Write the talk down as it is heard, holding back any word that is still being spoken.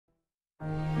Today,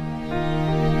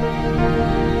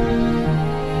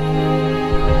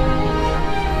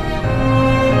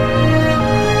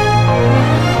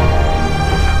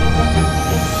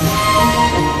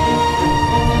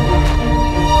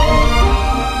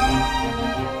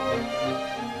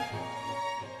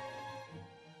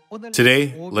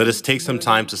 let us take some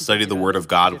time to study the Word of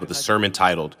God with a sermon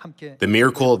titled, The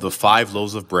Miracle of the 5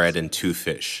 Loaves of Bread and 2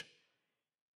 Fish.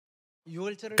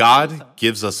 God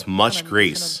gives us much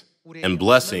grace and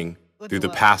blessing through the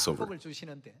Passover.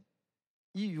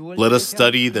 Let us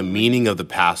study the meaning of the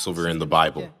Passover in the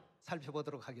Bible.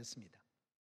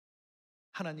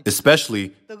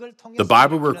 Especially, the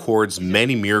Bible records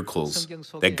many miracles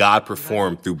that God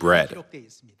performed through bread.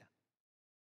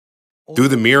 Through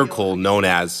the miracle known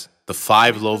as the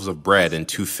 5 loaves of bread and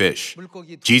 2 fish,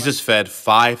 Jesus fed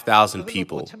 5,000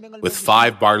 people with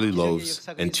 5 barley loaves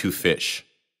and 2 fish.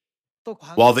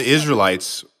 While the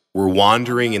Israelites were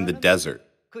wandering in the desert,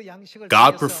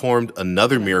 God performed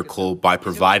another miracle by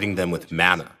providing them with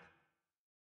manna.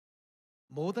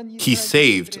 He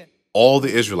saved all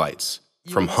the Israelites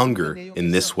from hunger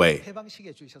in this way.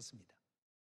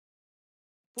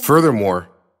 Furthermore,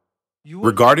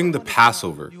 regarding the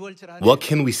Passover, what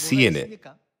can we see in it?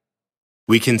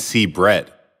 We can see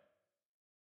bread.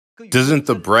 Doesn't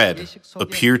the bread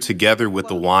appear together with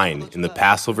the wine in the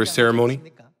Passover ceremony?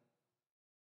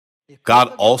 God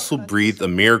also breathed a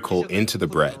miracle into the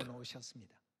bread.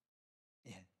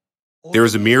 There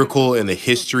is a miracle in the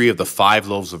history of the 5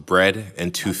 loaves of bread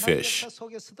and 2 fish.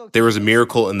 There is a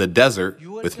miracle in the desert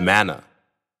with manna.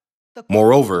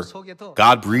 Moreover,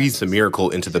 God breathes a miracle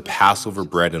into the Passover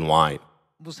bread and wine.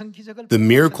 The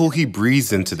miracle He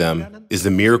breathes into them is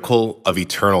the miracle of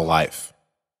eternal life.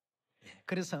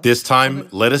 This time,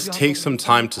 let us take some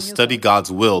time to study God's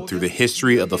will through the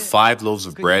history of the 5 loaves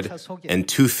of bread and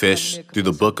 2 fish through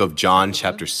the book of John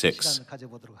chapter 6.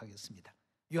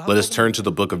 Let us turn to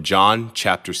the book of John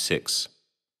chapter 6.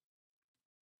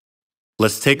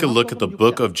 Let's take a look at the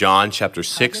book of John chapter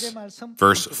 6,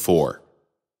 verse 4.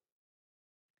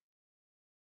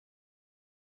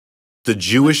 The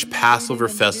Jewish Passover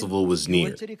festival was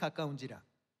near.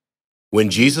 When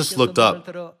Jesus looked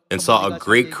up and saw a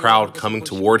great crowd coming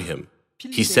toward him,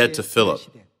 he said to Philip,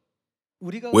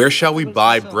 "Where shall we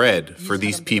buy bread for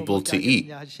these people to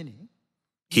eat?"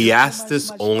 He asked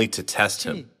this only to test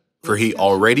him, for he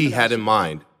already had in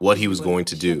mind what he was going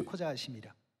to do.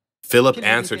 Philip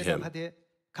answered him,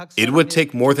 "It would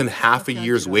take more than half a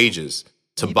year's wages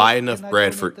to buy enough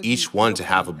bread for each one to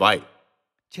have a bite."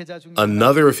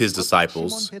 Another of his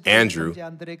disciples, Andrew,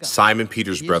 Simon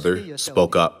Peter's brother,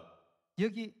 spoke up.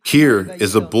 "Here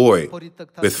is a boy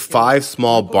with 5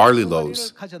 small barley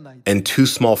loaves and 2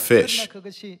 small fish,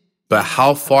 but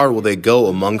how far will they go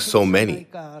among so many?"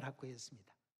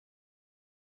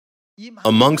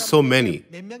 Among so many,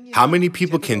 how many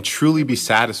people can truly be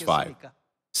satisfied?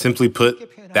 Simply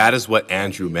put, that is what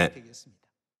Andrew meant.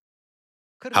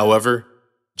 However,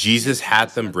 Jesus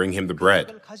had them bring him the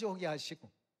bread.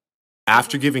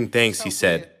 After giving thanks, he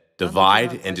said,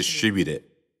 "Divide and distribute it."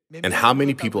 And how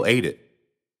many people ate it?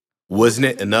 Wasn't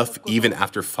it enough even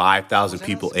after 5,000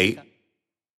 people ate?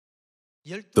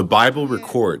 The Bible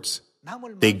records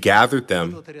they gathered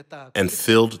them and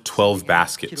filled 12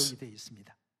 baskets.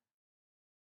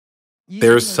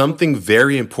 There is something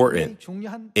very important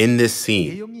in this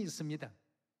scene.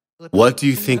 What do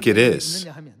you think it is?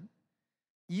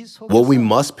 What we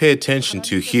must pay attention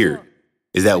to here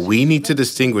is that we need to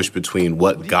distinguish between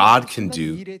what God can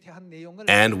do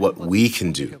and what we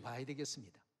can do.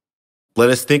 Let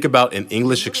us think about an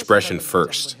English expression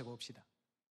first.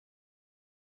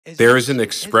 There is an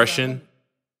expression,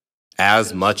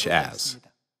 "as much as."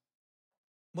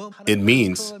 It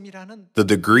means the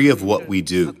degree of what we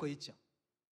do.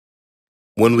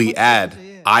 When we add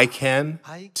 "I can"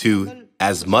 to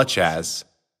 "as much as,"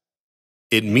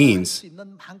 it means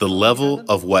the level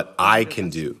of what I can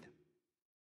do.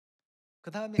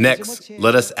 Next,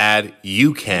 let us add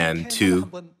 "you can"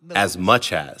 to "as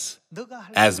much as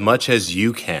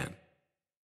you can."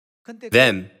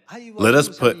 Then, let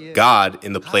us put God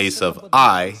in the place of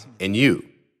I and you.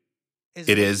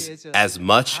 It is as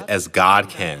much as God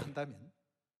can.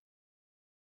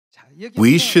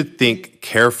 We should think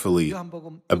carefully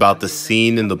about the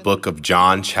scene in the book of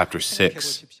John chapter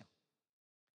 6.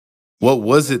 What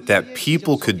was it that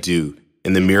people could do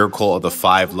in the miracle of the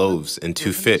 5 loaves and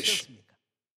 2 fish?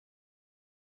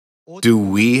 Do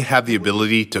we have the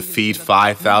ability to feed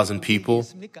 5,000 people?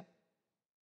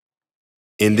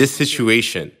 In this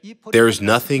situation, there is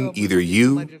nothing either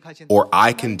you or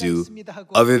I can do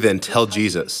other than tell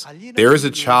Jesus, "There is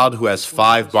a child who has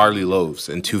 5 barley loaves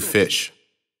and 2 fish.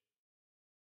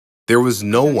 There was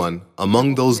no one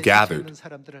among those gathered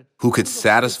who could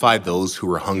satisfy those who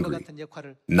were hungry,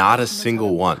 not a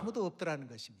single one.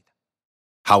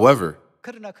 However,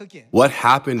 what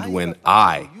happened when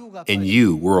I and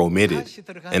you were omitted,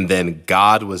 and then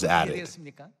God was added?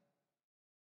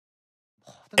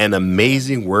 An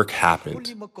amazing work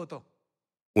happened.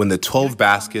 When the 12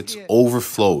 baskets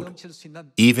overflowed,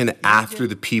 even after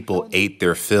the people ate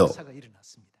their fill.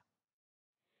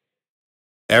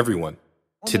 Everyone,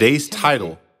 today's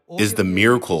title is the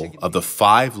miracle of the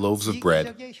 5 loaves of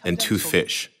bread and 2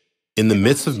 fish. In the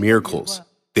midst of miracles,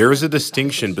 there is a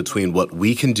distinction between what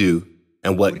we can do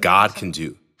and what God can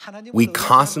do. We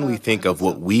constantly think of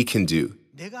what we can do,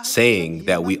 saying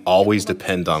that we always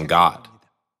depend on God.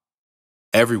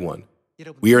 Everyone,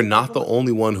 we are not the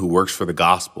only one who works for the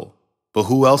gospel, but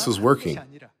who else is working?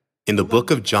 In the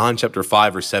book of John chapter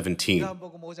 5 verse 17,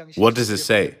 what does it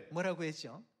say?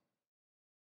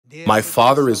 My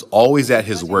Father is always at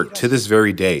his work to this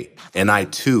very day, and I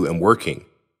too am working.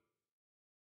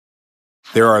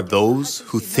 There are those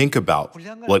who think about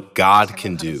what God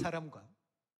can do,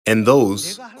 and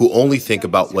those who only think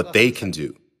about what they can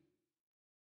do.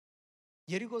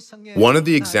 One of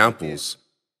the examples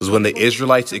was when the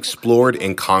Israelites explored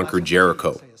and conquered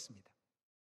Jericho.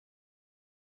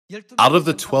 Out of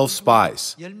the 12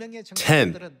 spies,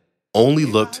 10 only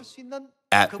looked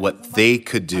at what they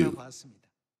could do.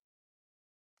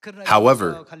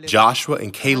 However, Joshua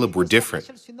and Caleb were different.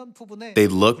 They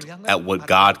looked at what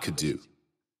God could do.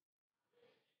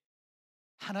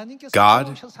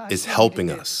 God is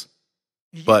helping us.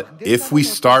 But if we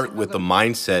start with the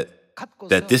mindset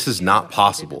that this is not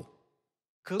possible,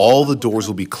 all the doors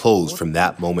will be closed from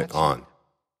that moment on.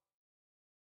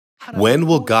 When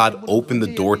will God open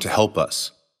the door to help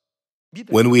us?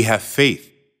 When we have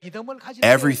faith,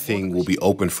 everything will be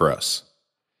open for us.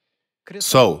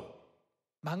 So,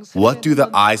 what do the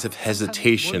eyes of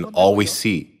hesitation always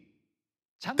see?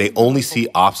 They only see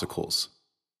obstacles.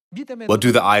 What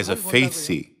do the eyes of faith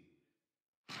see?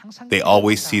 They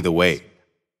always see the way.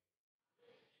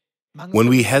 When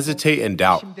we hesitate and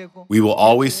doubt, we will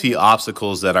always see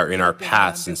obstacles that are in our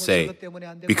paths and say,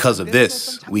 because of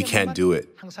this, we can't do it.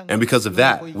 And because of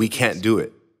that, we can't do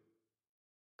it.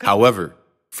 However,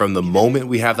 from the moment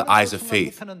we have the eyes of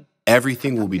faith,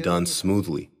 everything will be done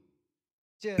smoothly.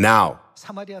 Now,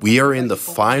 we are in the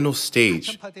final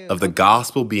stage of the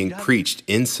gospel being preached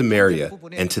in Samaria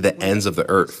and to the ends of the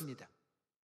earth.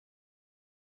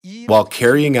 While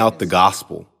carrying out the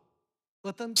gospel,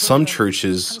 some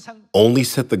churches only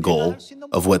set the goal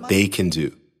of what they can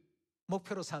do,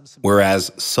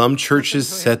 whereas some churches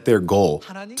set their goal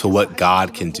to what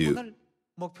God can do.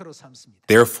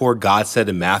 Therefore, God said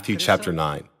in Matthew chapter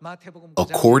 9,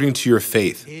 according to your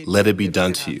faith, let it be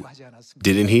done to you.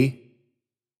 Didn't he?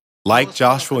 Like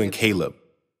Joshua and Caleb,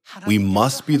 we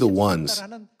must be the ones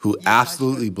who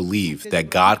absolutely believe that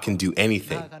God can do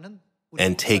anything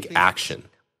and take action.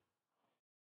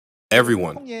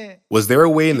 Everyone, was there a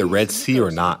way in the Red Sea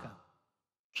or not?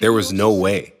 There was no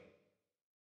way.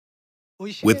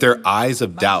 With their eyes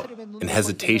of doubt and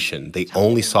hesitation, they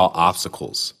only saw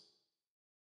obstacles.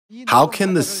 How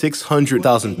can the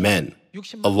 600,000 men,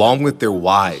 along with their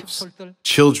wives,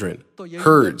 children,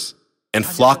 herds, and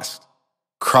flocks,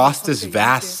 cross this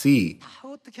vast sea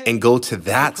and go to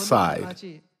that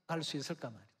side?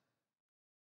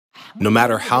 No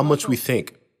matter how much we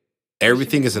think,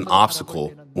 everything is an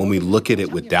obstacle when we look at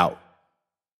it with doubt.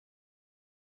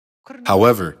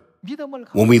 However,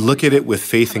 when we look at it with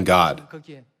faith in God,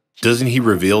 doesn't He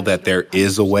reveal that there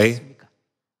is a way?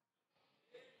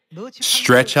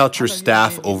 Stretch out your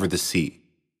staff over the sea,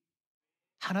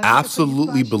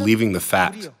 absolutely believing the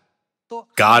fact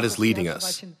God is leading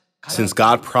us. Since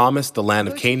God promised the land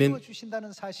of Canaan,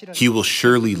 He will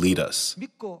surely lead us.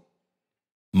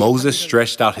 Moses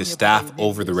stretched out his staff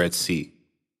over the Red Sea.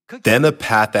 Then a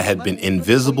path that had been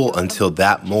invisible until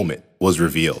that moment was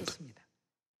revealed.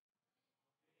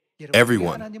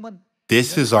 Everyone,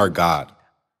 this is our God.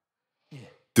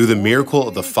 Through the miracle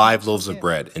of the 5 loaves of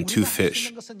bread and 2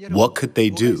 fish, what could they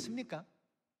do?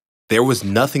 There was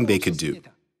nothing they could do.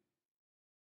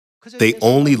 They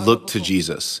only looked to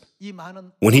Jesus.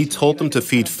 When He told them to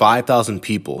feed 5,000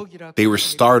 people, they were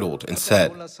startled and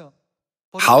said,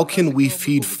 how can we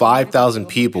feed 5,000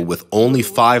 people with only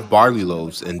 5 barley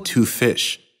loaves and 2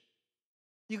 fish?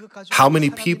 How many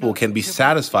people can be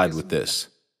satisfied with this?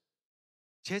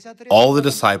 All the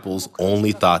disciples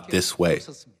only thought this way.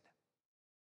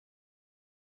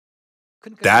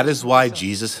 That is why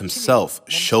Jesus Himself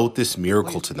showed this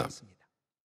miracle to them.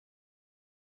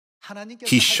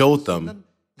 He showed them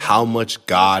how much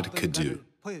God could do.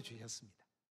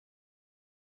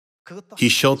 He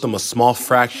showed them a small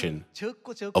fraction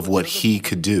of what he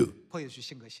could do.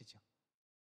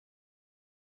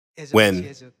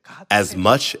 When as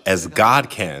much as God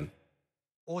can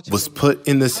was put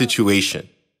in the situation,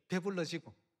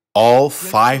 all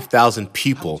 5,000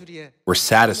 people were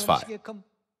satisfied,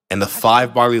 and the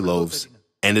 5 barley loaves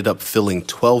ended up filling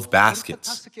 12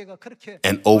 baskets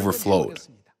and overflowed.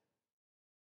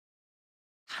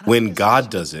 When God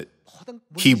does it,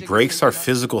 he breaks our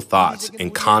physical thoughts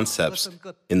and concepts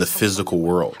in the physical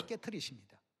world.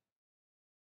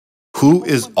 Who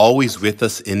is always with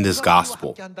us in this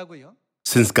gospel?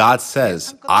 Since God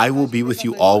says, "I will be with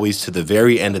you always to the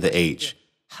very end of the age,"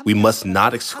 we must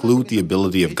not exclude the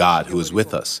ability of God who is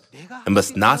with us, and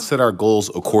must not set our goals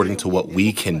according to what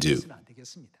we can do.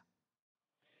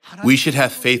 We should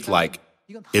have faith like,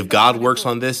 if God works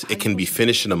on this, it can be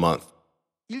finished in a month.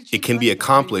 It can be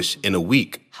accomplished in a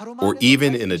week or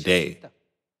even in a day.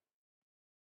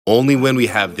 Only when we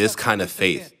have this kind of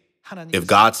faith, if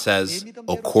God says,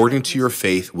 "According to your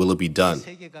faith will it be done,"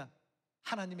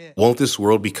 won't this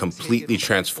world be completely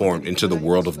transformed into the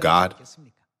world of God?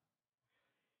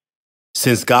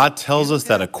 Since God tells us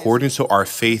that according to our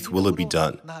faith will it be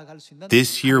done,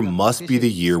 this year must be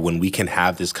the year when we can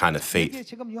have this kind of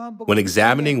faith. When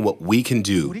examining what we can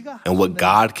do and what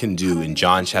God can do in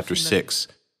John chapter 6,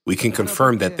 we can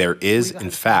confirm that there is, in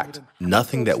fact,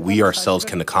 nothing that we ourselves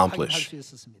can accomplish.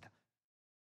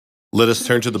 Let us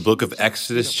turn to the book of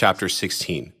Exodus chapter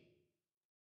 16.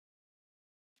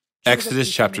 Exodus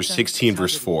chapter 16,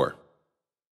 verse 4.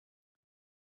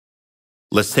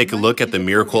 Let's take a look at the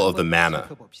miracle of the manna.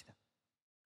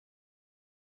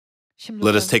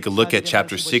 Let us take a look at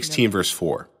chapter 16, verse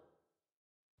 4.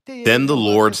 Then the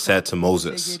Lord said to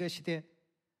Moses,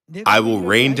 "I will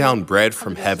rain down bread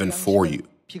from heaven for you.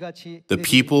 The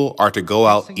people are to go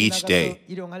out each day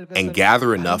and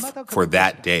gather enough for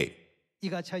that day.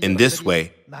 In this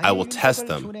way, I will test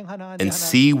them and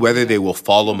see whether they will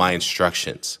follow my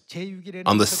instructions.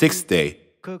 On the 6th day,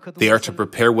 they are to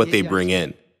prepare what they bring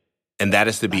in, and that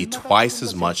is to be twice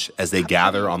as much as they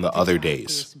gather on the other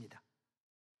days."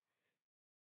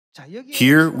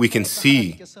 Here we can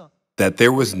see that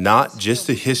there was not just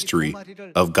a history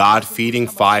of God feeding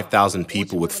 5,000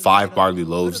 people with 5 barley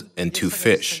loaves and 2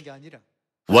 fish.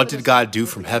 What did God do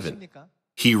from heaven?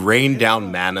 He rained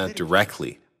down manna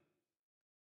directly.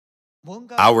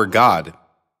 Our God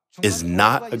is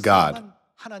not a God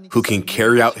who can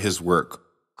carry out his work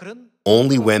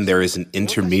only when there is an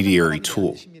intermediary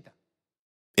tool.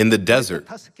 In the desert,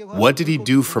 what did he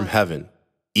do from heaven,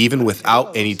 even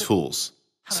without any tools,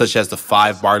 such as the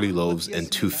 5 barley loaves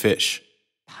and 2 fish?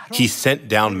 He sent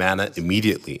down manna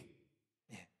immediately.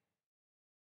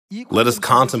 Let us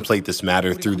contemplate this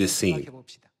matter through this scene.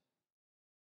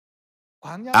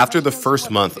 After the first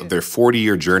month of their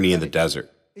 40-year journey in the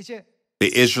desert,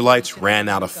 the Israelites ran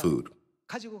out of food,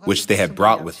 which they had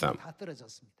brought with them.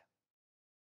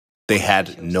 They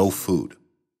had no food.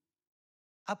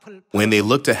 When they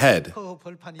looked ahead,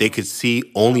 they could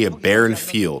see only a barren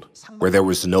field where there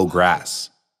was no grass.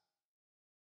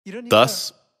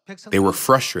 Thus, they were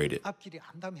frustrated.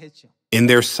 In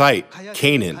their sight,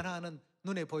 Canaan,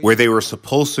 where they were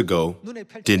supposed to go,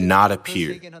 did not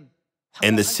appear,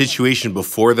 and the situation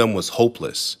before them was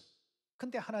hopeless.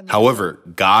 However,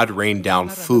 God rained down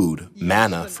food,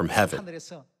 manna from heaven.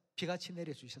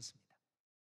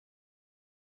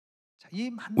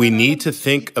 We need to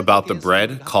think about the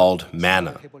bread called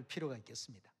manna.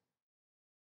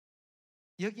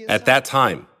 At that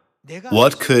time,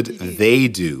 what could they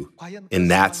do in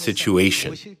that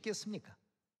situation?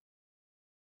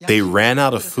 They ran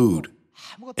out of food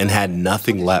and had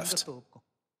nothing left.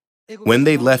 When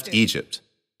they left Egypt,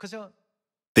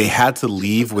 they had to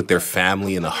leave with their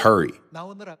family in a hurry,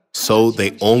 so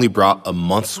they only brought a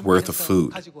month's worth of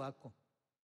food.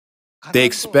 They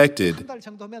expected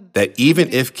that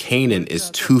even if Canaan is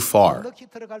too far,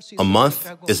 a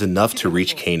month is enough to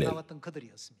reach Canaan.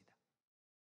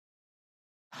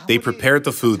 They prepared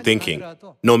the food thinking,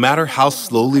 no matter how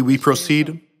slowly we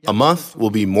proceed, a month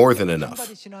will be more than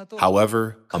enough.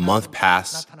 However, a month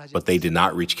passed, but they did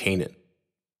not reach Canaan.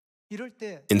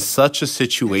 In such a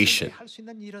situation,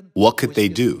 what could they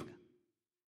do?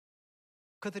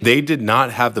 They did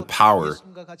not have the power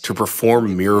to perform a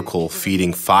miracle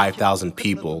feeding 5,000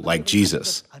 people like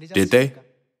Jesus, did they?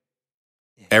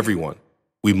 Everyone,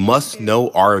 we must know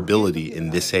our ability in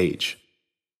this age.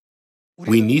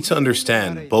 We need to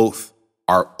understand both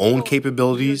our own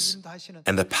capabilities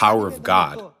and the power of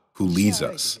God who leads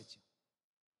us.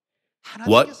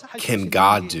 What can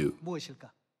God do?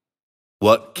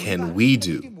 What can we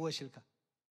do?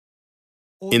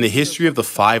 In the history of the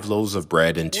 5 loaves of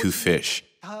bread and 2 fish,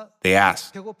 they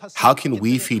asked, how can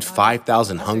we feed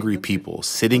 5,000 hungry people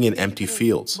sitting in empty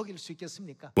fields?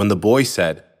 When the boy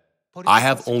said, I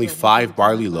have only 5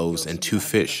 barley loaves and 2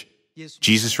 fish,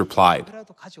 Jesus replied,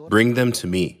 bring them to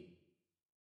me.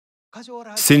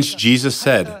 Since Jesus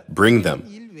said, bring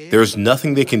them, there is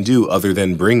nothing they can do other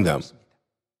than bring them.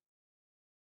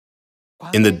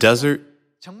 In the desert,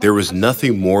 there was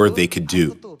nothing more they could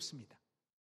do.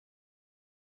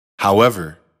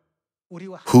 However,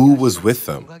 who was with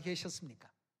them?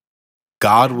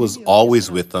 God was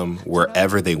always with them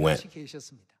wherever they went.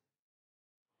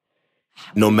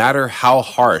 No matter how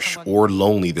harsh or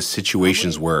lonely the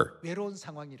situations were,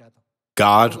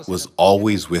 God was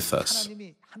always with us.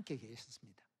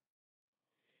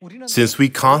 Since we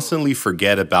constantly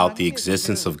forget about the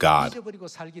existence of God,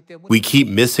 we keep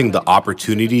missing the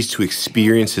opportunities to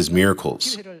experience His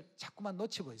miracles.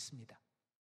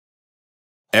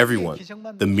 Everyone,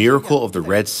 the miracle of the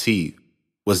Red Sea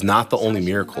was not the only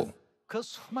miracle.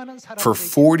 For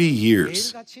 40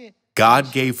 years,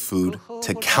 God gave food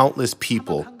to countless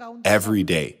people every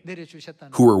day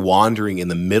who were wandering in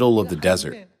the middle of the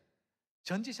desert.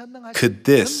 Could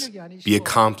this be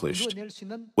accomplished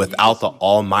without the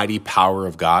almighty power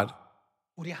of God?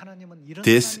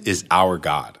 This is our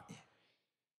God.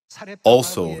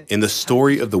 Also, in the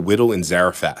story of the widow in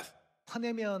Zarephath,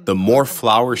 the more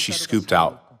flour she scooped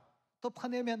out,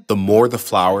 the more the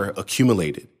flour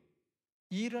accumulated.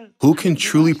 Who can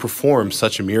truly perform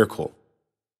such a miracle?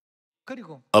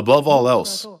 Above all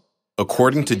else,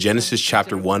 according to Genesis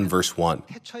chapter 1, verse 1,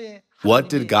 what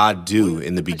did God do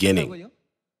in the beginning?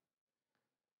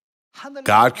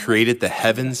 God created the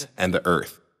heavens and the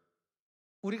earth.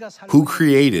 Who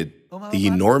created the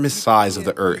enormous size of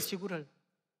the earth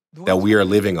that we are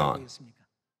living on?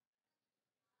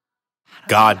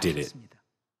 God did it.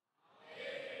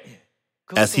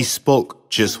 As He spoke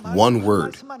just one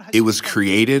word, it was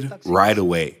created right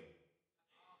away.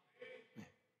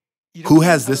 Who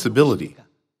has this ability?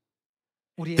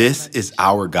 This is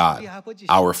our God,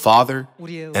 our Father,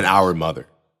 and our Mother.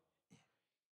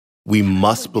 We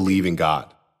must believe in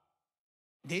God.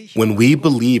 When we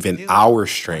believe in our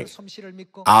strength,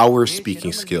 our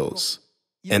speaking skills,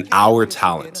 and our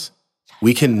talents,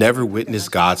 we can never witness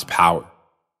God's power.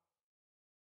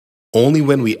 Only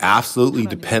when we absolutely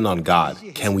depend on God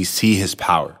can we see His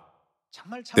power.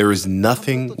 There is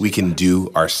nothing we can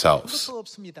do ourselves.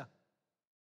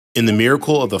 In the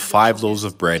miracle of the 5 loaves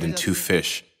of bread and 2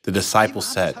 fish, the disciples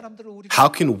said, how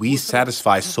can we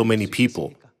satisfy so many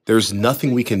people? There's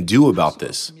nothing we can do about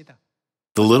this.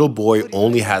 The little boy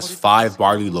only has 5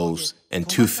 barley loaves and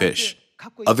 2 fish.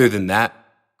 Other than that,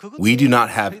 we do not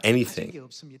have anything.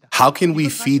 How can we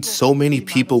feed so many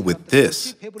people with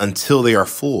this until they are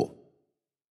full?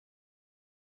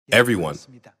 Everyone,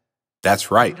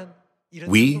 that's right.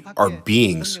 We are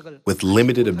beings with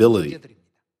limited ability.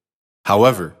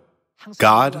 However,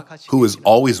 God, who is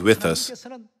always with us,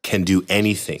 can do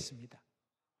anything.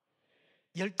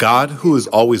 God, who is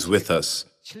always with us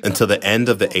until the end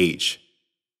of the age,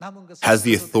 has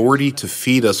the authority to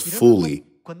feed us fully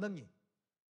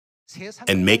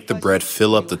and make the bread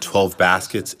fill up the 12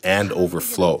 baskets and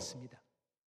overflow.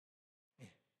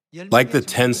 Like the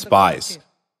 10 spies,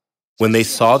 when they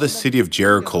saw the city of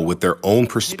Jericho with their own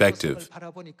perspective,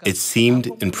 it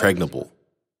seemed impregnable.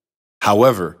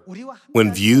 However,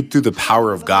 when viewed through the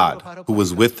power of God, who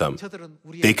was with them,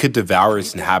 they could devour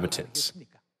its inhabitants.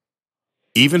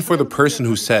 Even for the person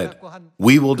who said,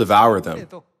 we will devour them,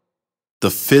 the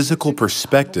physical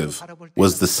perspective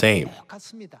was the same.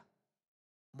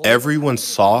 Everyone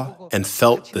saw and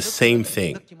felt the same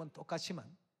thing.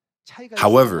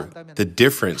 However, the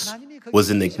difference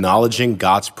was in acknowledging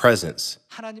God's presence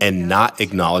and not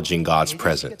acknowledging God's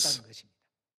presence.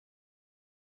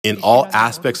 In all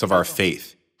aspects of our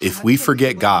faith, if we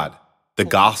forget God, the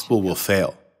gospel will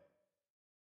fail.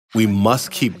 We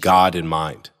must keep God in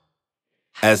mind.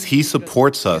 As He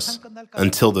supports us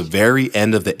until the very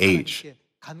end of the age,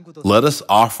 let us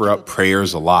offer up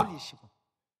prayers a lot.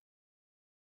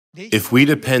 If we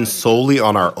depend solely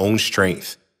on our own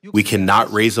strength, we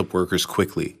cannot raise up workers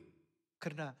quickly.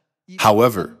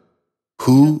 However,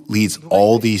 who leads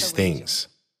all these things?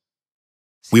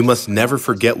 We must never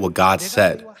forget what God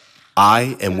said,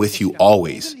 I am with you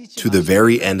always, to the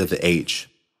very end of the age.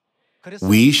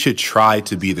 We should try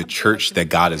to be the church that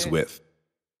God is with.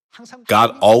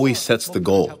 God always sets the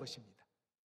goal.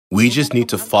 We just need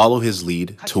to follow His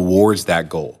lead towards that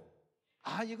goal.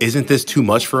 Isn't this too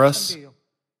much for us?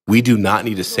 We do not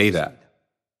need to say that.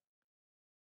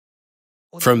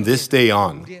 From this day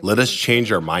on, let us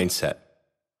change our mindset.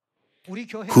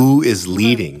 Who is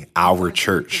leading our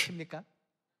church?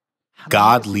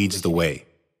 God leads the way.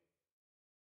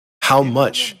 How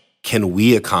much can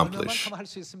we accomplish?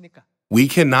 We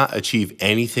cannot achieve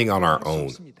anything on our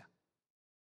own.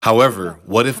 However,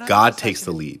 what if God takes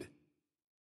the lead?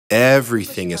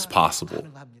 Everything is possible.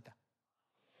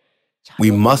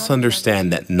 We must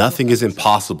understand that nothing is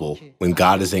impossible when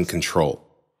God is in control.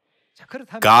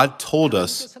 God told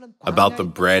us about the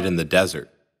bread in the desert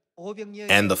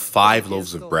and the 5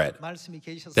 loaves of bread.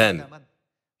 Then,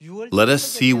 let us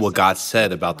see what God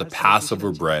said about the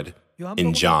Passover bread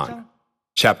in John,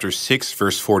 chapter 6,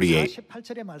 verse 48.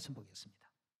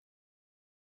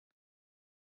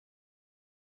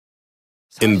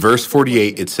 In verse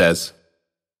 48, it says,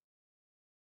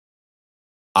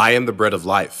 I am the bread of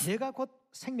life.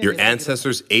 Your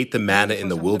ancestors ate the manna in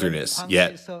the wilderness,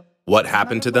 yet what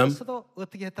happened to them?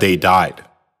 They died.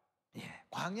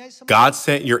 God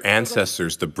sent your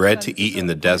ancestors the bread to eat in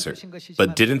the desert,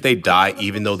 but didn't they die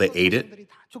even though they ate it?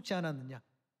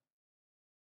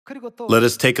 Let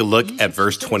us take a look at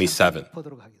verse 27.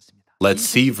 Let's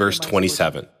see verse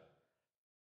 27.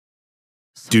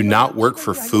 Do not work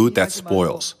for food that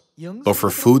spoils, but for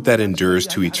food that endures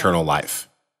to eternal life.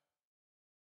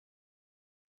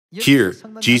 Here,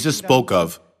 Jesus spoke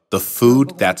of the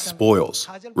food that spoils,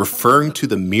 referring to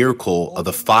the miracle of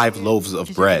the 5 loaves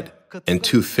of bread and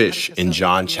 2 fish in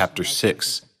John chapter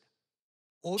 6.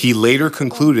 He later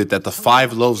concluded that the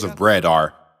 5 loaves of bread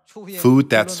are food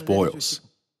that spoils.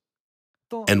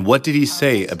 And what did he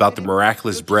say about the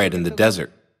miraculous bread in the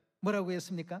desert?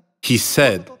 He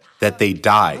said that they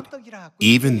died,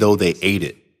 even though they ate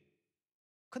it.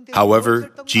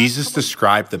 However, Jesus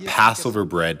described the Passover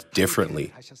bread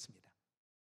differently.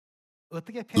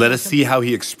 Let us see how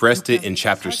he expressed it in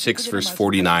chapter 6, verse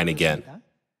 49 again.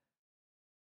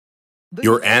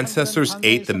 Your ancestors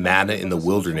ate the manna in the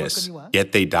wilderness,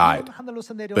 yet they died.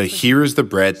 But here is the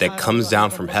bread that comes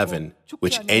down from heaven,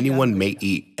 which anyone may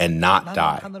eat and not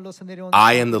die.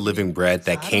 I am the living bread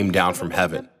that came down from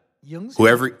heaven.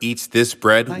 Whoever eats this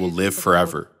bread will live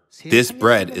forever. This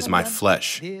bread is my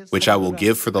flesh, which I will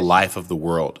give for the life of the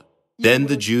world. Then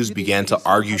the Jews began to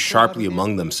argue sharply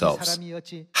among themselves.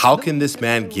 How can this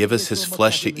man give us his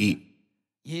flesh to eat?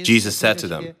 Jesus said to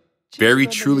them, very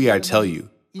truly I tell you,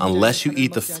 unless you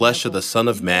eat the flesh of the Son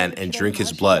of Man and drink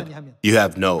his blood, you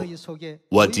have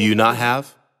what do you not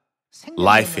have?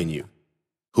 Life in you.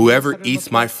 Whoever eats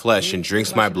my flesh and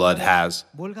drinks my blood has,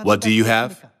 what do you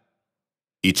have?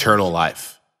 Eternal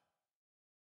life.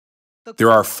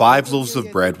 There are 5 loaves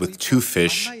of bread with 2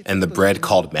 fish and the bread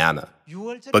called manna.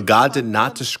 But God did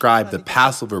not describe the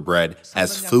Passover bread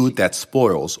as food that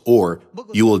spoils or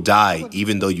you will die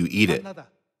even though you eat it.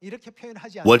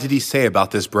 What did he say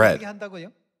about this bread?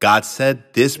 God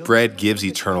said this bread gives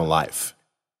eternal life.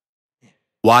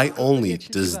 Why only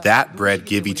does that bread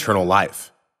give eternal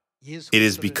life? It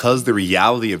is because the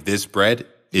reality of this bread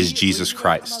is Jesus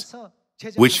Christ.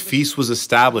 Which feast was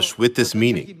established with this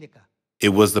meaning? It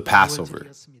was the Passover.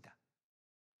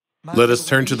 Let us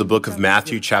turn to the book of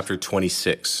Matthew chapter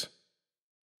 26.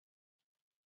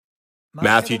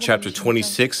 Matthew chapter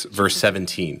 26, verse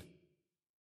 17.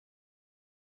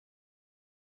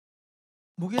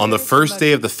 On the first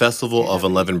day of the festival of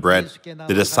unleavened bread,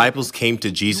 the disciples came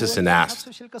to Jesus and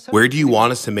asked, where do you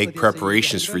want us to make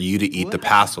preparations for you to eat the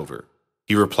Passover?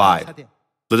 He replied,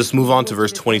 let us move on to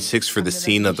verse 26 for the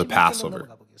scene of the Passover.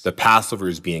 The Passover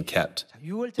is being kept.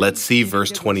 Let's see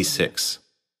verse 26.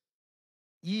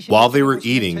 While they were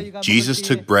eating, Jesus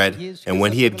took bread, and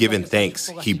when he had given thanks,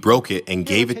 he broke it and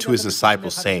gave it to his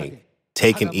disciples, saying,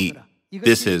 take and eat.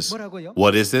 This is,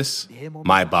 what is this?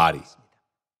 My body.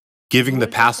 Giving the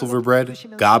Passover bread,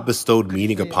 God bestowed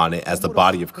meaning upon it as the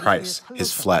body of Christ,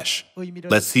 his flesh.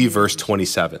 Let's see verse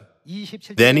 27.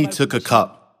 Then he took a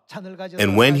cup,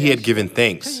 and when he had given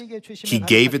thanks, he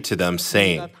gave it to them,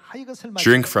 saying,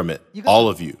 drink from it, all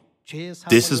of you.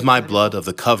 This is my blood of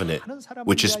the covenant,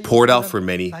 which is poured out for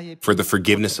many for the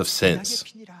forgiveness of sins.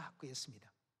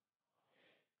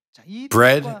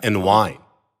 Bread and wine.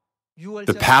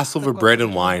 The Passover bread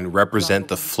and wine represent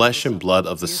the flesh and blood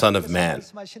of the Son of Man,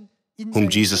 whom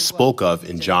Jesus spoke of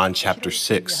in John chapter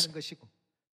 6.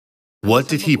 What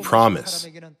did he promise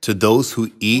to those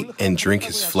who eat and drink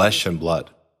his flesh and blood?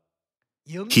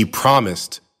 He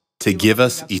promised to give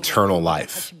us eternal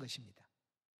life.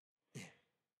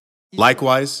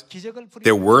 Likewise,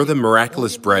 there were the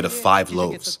miraculous bread of 5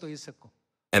 loaves,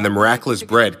 and the miraculous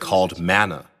bread called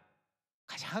manna.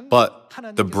 But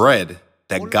the bread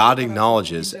that God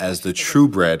acknowledges as the true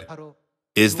bread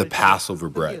is the Passover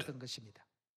bread.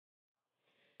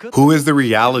 Who is the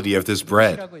reality of this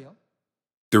bread?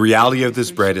 The reality of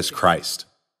this bread is Christ.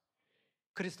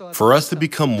 For us to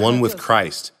become one with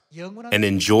Christ and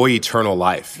enjoy eternal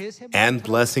life and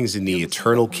blessings in the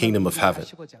eternal kingdom of heaven,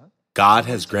 God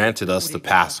has granted us the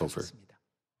Passover.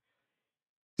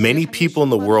 Many people in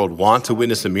the world want to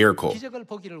witness a miracle,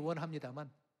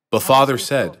 but Father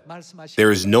said,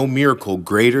 there is no miracle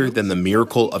greater than the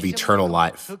miracle of eternal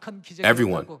life.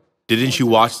 Everyone, didn't you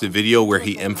watch the video where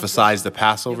he emphasized the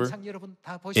Passover?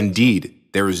 Indeed,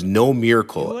 there is no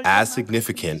miracle as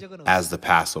significant as the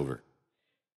Passover.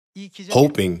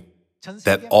 Hoping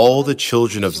that all the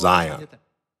children of Zion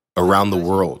around the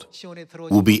world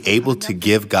will be able to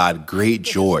give God great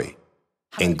joy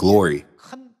and glory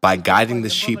by guiding the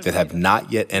sheep that have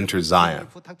not yet entered Zion,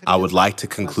 I would like to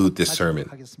conclude this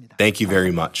sermon. Thank you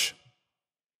very much.